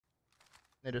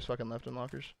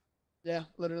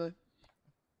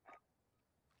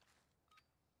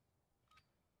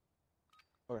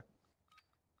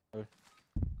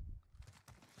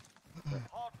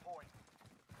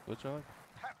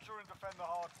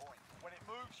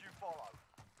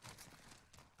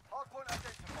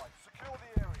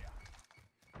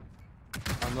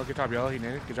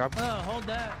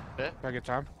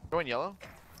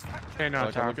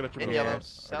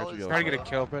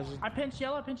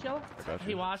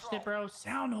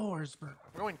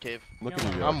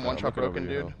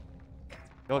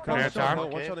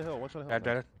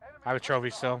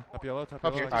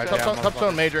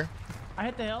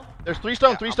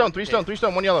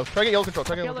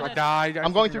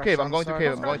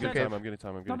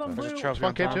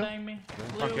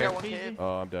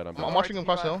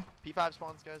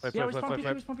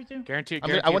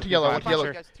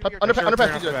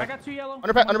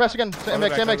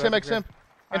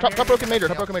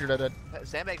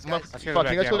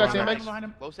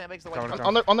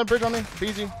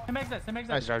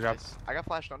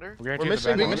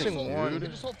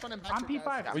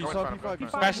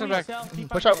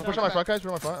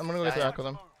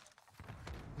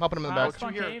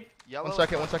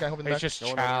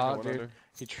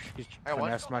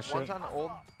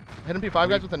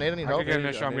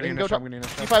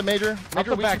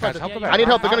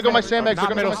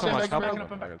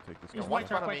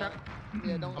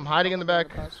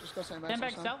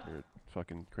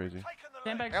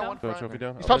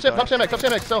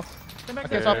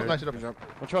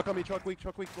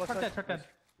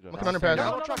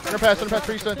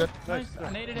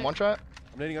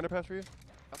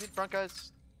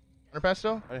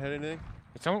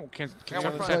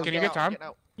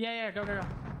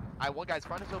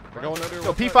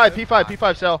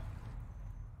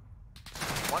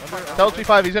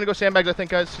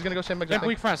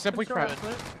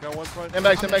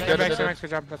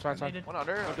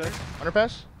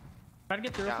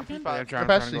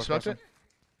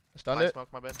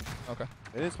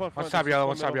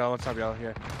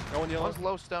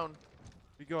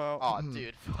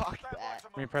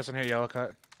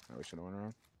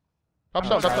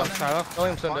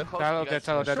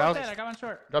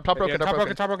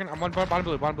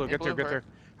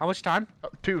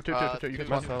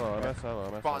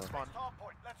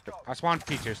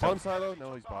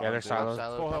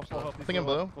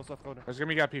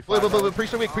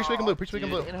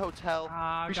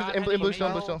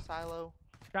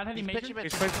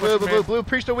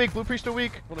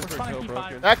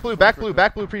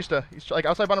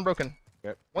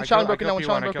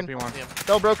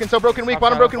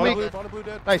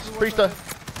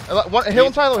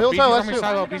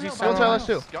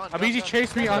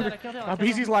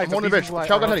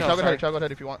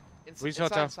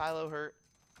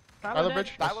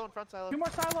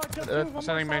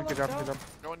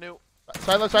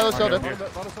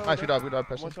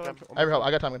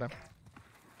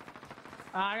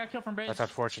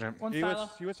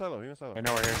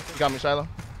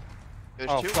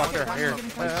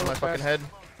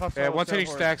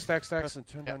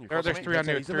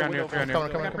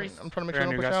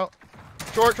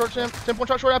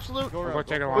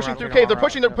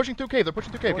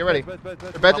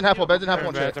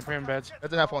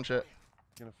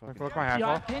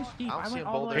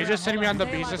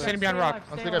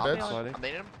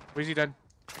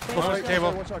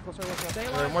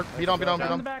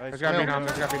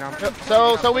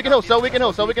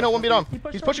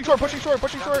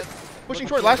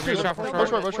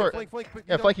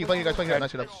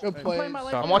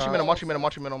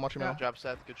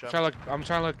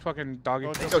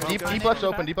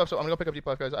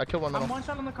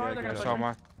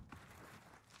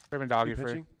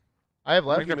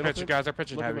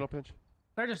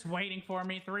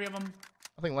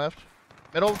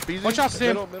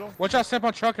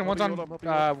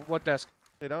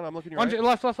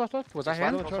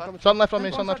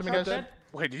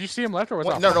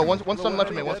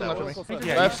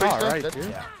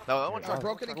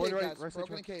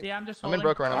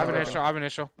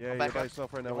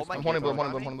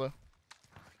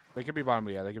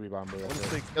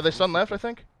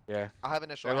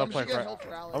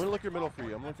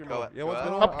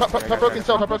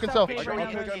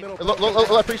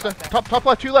Left, Priesta. Top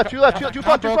left, two left, two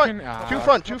front, two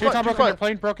front. Two top broken. They're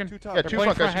playing broken. Yeah, two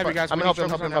front, guys. Heavy, guys. I'm We gonna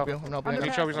need help you. show I'm helping you.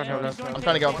 Need show, he's on hill, guys. I'm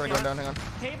trying to go down. Hang on.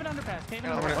 Cave and underpass. Cave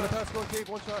and I'm underpass. gonna- Underpass, going cave,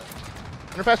 one shot.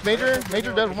 Underpass, major dead. He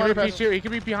could be Underpass. piece here. He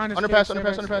could be behind his Underpass. Yeah,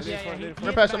 Underpass. he- Underpass.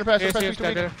 he- Underpass. Yes, Priesta yes,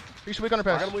 dead, dead. weak. Priesta weak. I got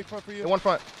Underpass. him weak front for you. In one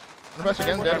front. Underpass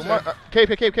again. Dead.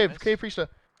 Cave. Priesta.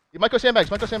 You might go sandbags.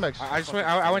 Might go sandbags. I just went.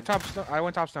 I went top. I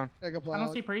went top stone. Yeah, go I play.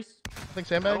 don't see priest. I think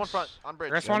Another one sandbags. front, on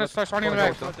bridge. They're spawning. Start spawning in the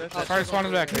back. Start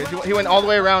spawning in the back. He went all the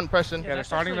way around, Preston. Yeah, they're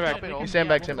starting in the back. He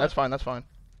sandbags him. That's fine. That's fine.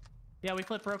 Yeah, we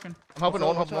flip broken. I'm helping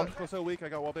one. Helping one. Close so weak. I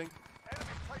got wall bang.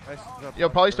 Nice. Yo,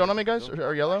 probably stone on me, guys,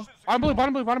 or yellow. Bottom blue.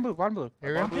 Bottom blue. Bottom blue. Bottom blue.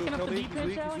 Here we go. Picking up Kill the me. deep He's pitch,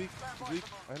 weak. Alex. He's weak.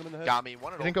 I hit him in the head. Got me.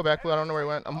 One He at didn't go back blue. I don't know where he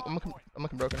went. I'm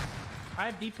looking broken. I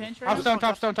have deep pinch Top right stone. now.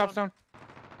 Top stone. Top stone.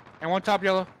 And one top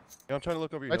yellow. Yeah, I'm trying to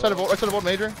look over you. Right side of old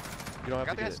major. You don't have Got to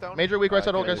the get head it. stone. Major weak right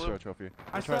side old Alright, guys. throw a trophy. I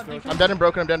I'm still have trying deep to I'm dead and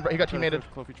broken. I'm dead. He got throw teammated.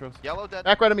 Trophy trophy. Yellow dead.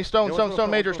 Back right of me. Stone. Yeah, Stone. one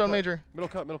Stone. middle Major. cut, Stone. middle Major. Middle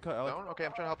cut, Alex. Stone. Okay,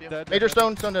 I'm trying to help you. Dead. Major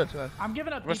stone. Stone dead. I'm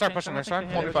giving up. Let's deep start pinch. pushing I this don't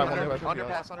side. think they hit it.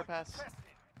 1v5, 1v5. Underpass.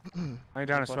 I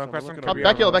down a smoke person. Looking Top, over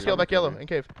back you. yellow. Back yellow. In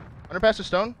cave. Underpass to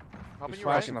stone. Helping you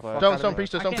Flashing right. the fuck Stone. out Stone. of me.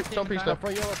 Priest. I Stone. can't see Stone. the Priest. guy.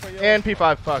 Front yellow. And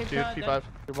P5. Fuck, Big dude. shot,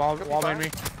 P5. Wall made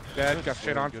me. Dead. Got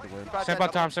shit on. Good win. Step on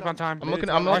time. Step on time. I'm looking.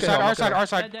 Our hill. side. I'm Our side. looking- Our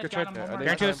side. Dead, Good got shit. him, one more.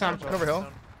 Guarantee this time. Over hill.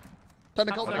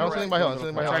 Technical. I'm I was sitting by hill. I'm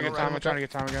sitting by hill. I'm trying to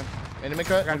get time again. Enemy I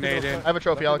cut. got naded. I have a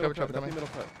trophy. I'll have a Nothing trophy coming. middle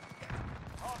cut.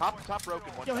 Top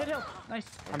broken. One Yo, shot. hit hill. Nice.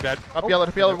 I'm dead. Up yellow.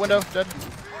 Window. Dead.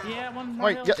 Yeah, one more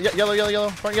Wait. hill. Yellow.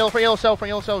 Front yellow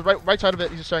cell. Right side of it.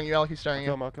 He's just staring you, Alec. He's staring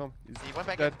you. I'll kill him. He's He went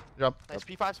back dead. in. Drop. Nice.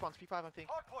 P5 spawns. P5, I think.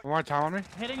 One more time on me.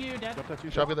 Hitting you, dead. Drop that two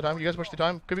Drop you the time. You guys push the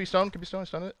time. Could be stone.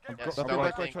 Stun it. Yeah, Nothing stone, back I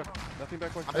right think. truck. Nothing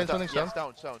back right I didn't truck. something Yeah,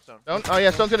 stone. stone. Stone. Oh yeah,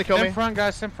 stone's gonna kill me. In front,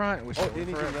 guys. In front. We Oh, should- he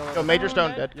needs you, yellow. Yo, major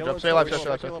stone dead. Drop. Stay alive. Stay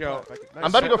alive. I'm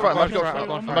about to go front.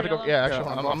 I'm about to go. Yeah, actually,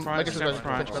 I'm making some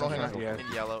pinch middle. Hang on. Yeah.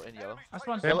 In yellow. I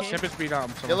spawned Yellow- some Simp is beat up.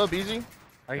 Yellow BZ.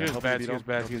 I think he was bad. He was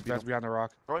bad. He was bad behind the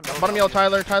rock. Bottom yellow.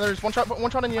 Tyler's one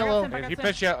shot in yellow. He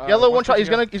pitched you. Yellow one shot. He's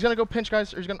gonna go pinch,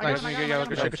 guys. Or he's gonna. I got Nice. him, I Nice. got him, Good I got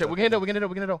him. shit, Good shit. We can hit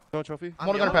it. No trophy. I'm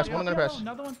gonna pass.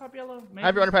 Another one top yellow. I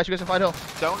have your underpass. You guys can fly hill.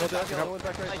 Stone. Well, dead. Yellow,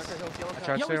 back right. Nice. Yellow. I Yellow.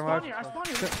 tried to Yo, stay we spawn alive. here. I spawn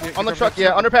here. On the truck.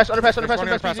 Yeah, underpass. I'm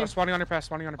BZ. spawning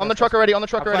underpass. On the truck already. On the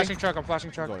truck I'm already. flashing truck. I'm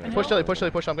flashing truck. Going. Push Tilly. I'm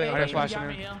getting Alright, underpass. flash. Got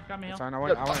me hill. Got me hill. It's fine. I Do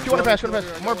went. you want to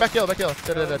pass? More back yellow.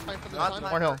 Dead. Not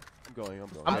More hill. I'm going.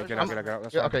 I'm- Get out.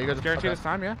 That's Yeah, fine. okay, you guys- Guarantee okay. this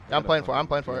time, yeah? Yeah, I'm playing for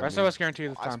it. Rest of us guarantee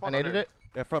this I time. spawned I naded under. it.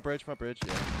 Yeah, front bridge. Yeah.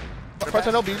 Front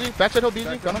side hill BZ. Back side hill BZ.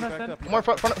 Back Gun up, him. back up. More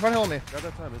front hill on me. Grab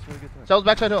that time. It's really good time. Cells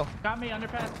backside hill. Got me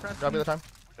underpass. Press Drop you the time.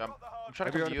 I'm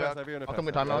trying to Every come to you underpass, out. every underpass. I'll come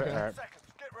with time. Alright. Seconds.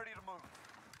 Get ready to move.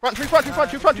 Front. Two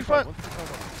front.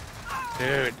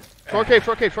 Dude. Short cave.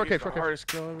 Hardest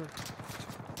kill ever.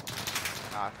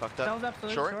 Ah, I fucked up. Cells up,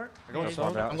 Philly, Short? short. I go in Yeah,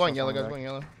 front. I'm going yellow, guys. Going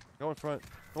yellow. Go in front.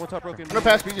 Go on top broken.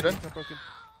 Underpass BZ, dude. Top broken.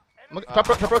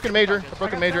 Top broken major. I got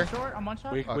Broken major. short, I'm one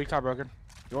shot. Weak top broken.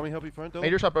 You want me to help you front, though?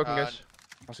 Major shot broken, guys.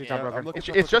 I'll see Yeah, top I'm broken.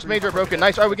 looking It's just major broken.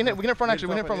 Nice. Alright, we can hit front actually.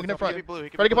 We can hit He can front. be blue. He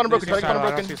can Try to be get bottom blue. broken. Try to get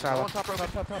bottom broken. See Go on silo. top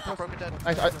broken. Broken dead.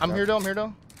 Nice. I'm here though. I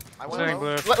I'm sitting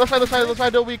went blue. Left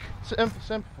side though weak. Simp.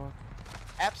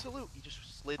 Absolute. He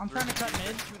just slid I'm through. trying to cut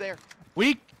mid. Two there.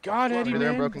 Weak. God, Eddie, Over there,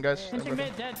 man. broken, guys. Pinching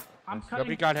mid, dead. I'm Yep, cutting.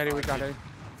 we got Eddie. We got Eddie.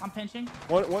 I'm pinching.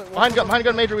 Behind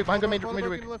gun major weak. Major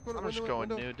weak. I'm just going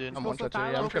new, dude. I'm one shot too.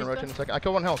 Yeah, I'm just gonna rotate in a second. I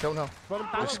kill one hill.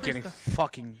 Just getting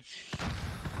fucking.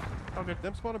 Oh, good.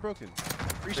 Them spawning broken.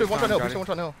 Reach to one shot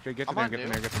hill. Okay, get I'm the on nair.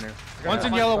 new. One's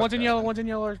in yellow.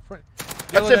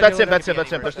 That's it.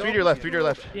 There's three to your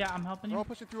left. Yeah, I'm helping They're all you.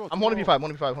 pushing through. I'm holding P5.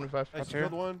 1v5. Nice, That's you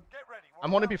killed here. one. I'm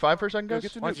holding P5 for a second,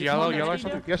 guys. One's yellow or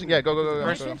something. Yes, yeah,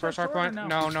 go. First hard point.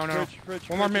 No. Fridge,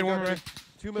 One more mid.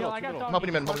 Two middle. I got I'm helping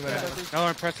him in. No,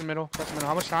 I'm pressing middle.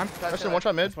 How much time? Preston, one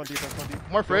shot mid. One deep.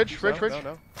 More fridge. No. I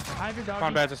have your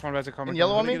Spawn doggy. beds are coming. And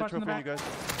yellow on me? Get a trophy on you guys.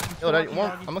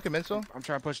 I'm looking mid still. I'm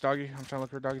trying to push doggy. I'm trying to look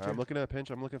for doggy I'm too. looking at a pinch.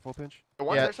 I'm looking full pinch. The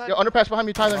one Yeah. other side? Yo, underpass behind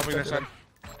me, Tyler. Helping this side.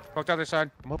 Fucked other side.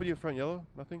 I'm hoping you front yellow.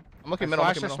 Nothing. I'm looking I middle.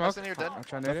 flashed the middle. smoke. Preston here, dead. I'm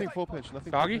trying to hit Nothing it. full pinch.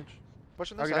 Nothing. Doggy? Full pinch.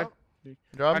 Pushing this Okay, out. I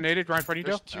Drop. naded right in front of you,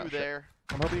 There's Joe. two there.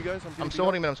 I'm helping you guys. I'm still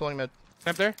holding mid.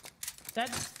 Step there. Dead.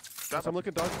 So I'm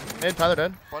looking doggy. Mid, Tyler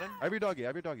dead. Button. I have your doggy.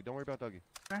 Don't worry about doggy.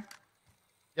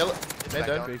 Yellow. It's Mid back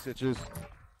dead. down. Base itches.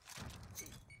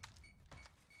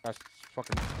 That's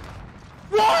fucking.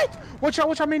 What? Watch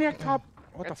out, maniac top.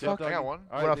 What the That's it. fuck? I got one.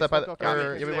 Went off that by the. Got me.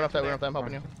 Yeah, we went off that. I'm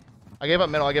helping you. I gave up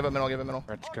middle.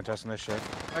 We're contesting this shit.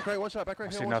 Back right, one shot. Back right.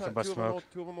 I here, see one nothing shot. but Two of them smoke. ult,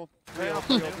 Two of them ult. Three ult,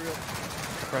 Three three ult.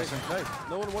 Pressing. Nice.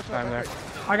 No one one shot. Time Back there.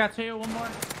 right. I got two. One more.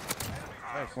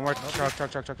 Nice. One more truck. I'm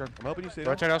helping you stay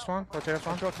down. Rotate us one.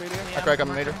 Truck maniac. Yeah, I crack I'm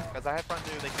him major. Because I had front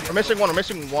two. They cleared We're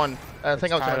missing one. I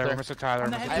think I was Tyler, right there. Mr. Tyler,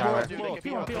 On the Mr. head. I have Tyler. one, dude. They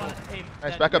can be on. Hey,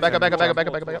 Nice. dead. Back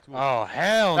up. Oh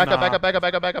hell no. Back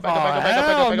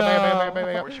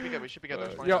up. We should be good. We should be good.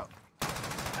 There's one Yo. out.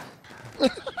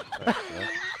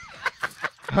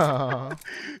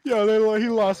 Yo, he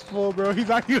lost full, bro. He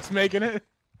thought he was making it.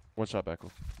 One shot back.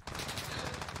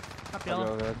 Top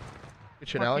yellow. Good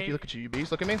shit, Alec. You look at you,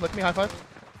 beast. Look at me. High five.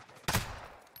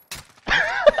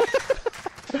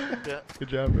 Yeah. Good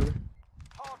job, brother.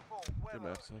 Hardball, well Good earned.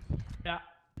 match, Seth. Yeah.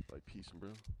 Like peace, bro.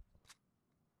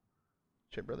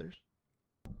 Chip brothers.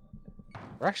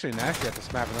 We're actually nasty at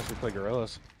this map unless we play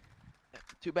gorillas.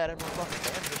 Too bad everyone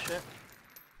fucking banned this shit.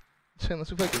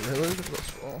 Unless we play gorillas, it's a little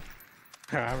small.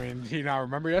 I mean, you not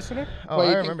remember yesterday? Oh, Wait, I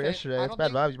you think remember Fa- yesterday. I It's don't bad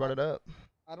think- vibes. You brought it up.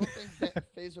 I don't think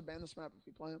FaZe would ban this map if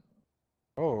we play him.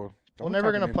 Oh. We're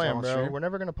never gonna play them, bro. We're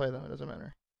never gonna play them. It doesn't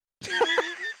matter.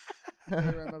 You're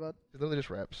right, my bad. It's literally just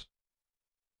reps.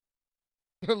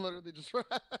 They're literally just raps.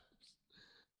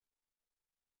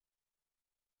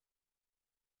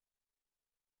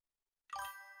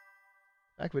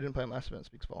 The fact we didn't play them last event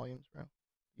speaks volumes, bro.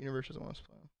 The universe doesn't want us to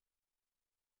play them.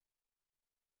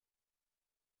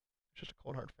 It's just a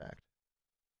cold hard fact.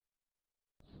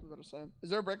 I was about to say. Is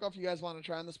there a break off you guys want to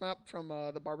try on this map from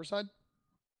the barber side?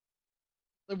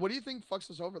 Like, what do you think fucks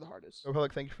us over the hardest?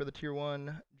 Republic, thank you for the tier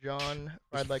 1. John,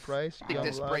 Fried Like Rice. I think Young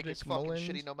this break Logic, is fucking Mullins,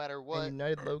 shitty no matter and what.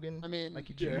 United Logan. I mean,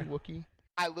 Mikey G, yeah. Wookie.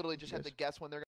 I literally just have Yes. to guess when they're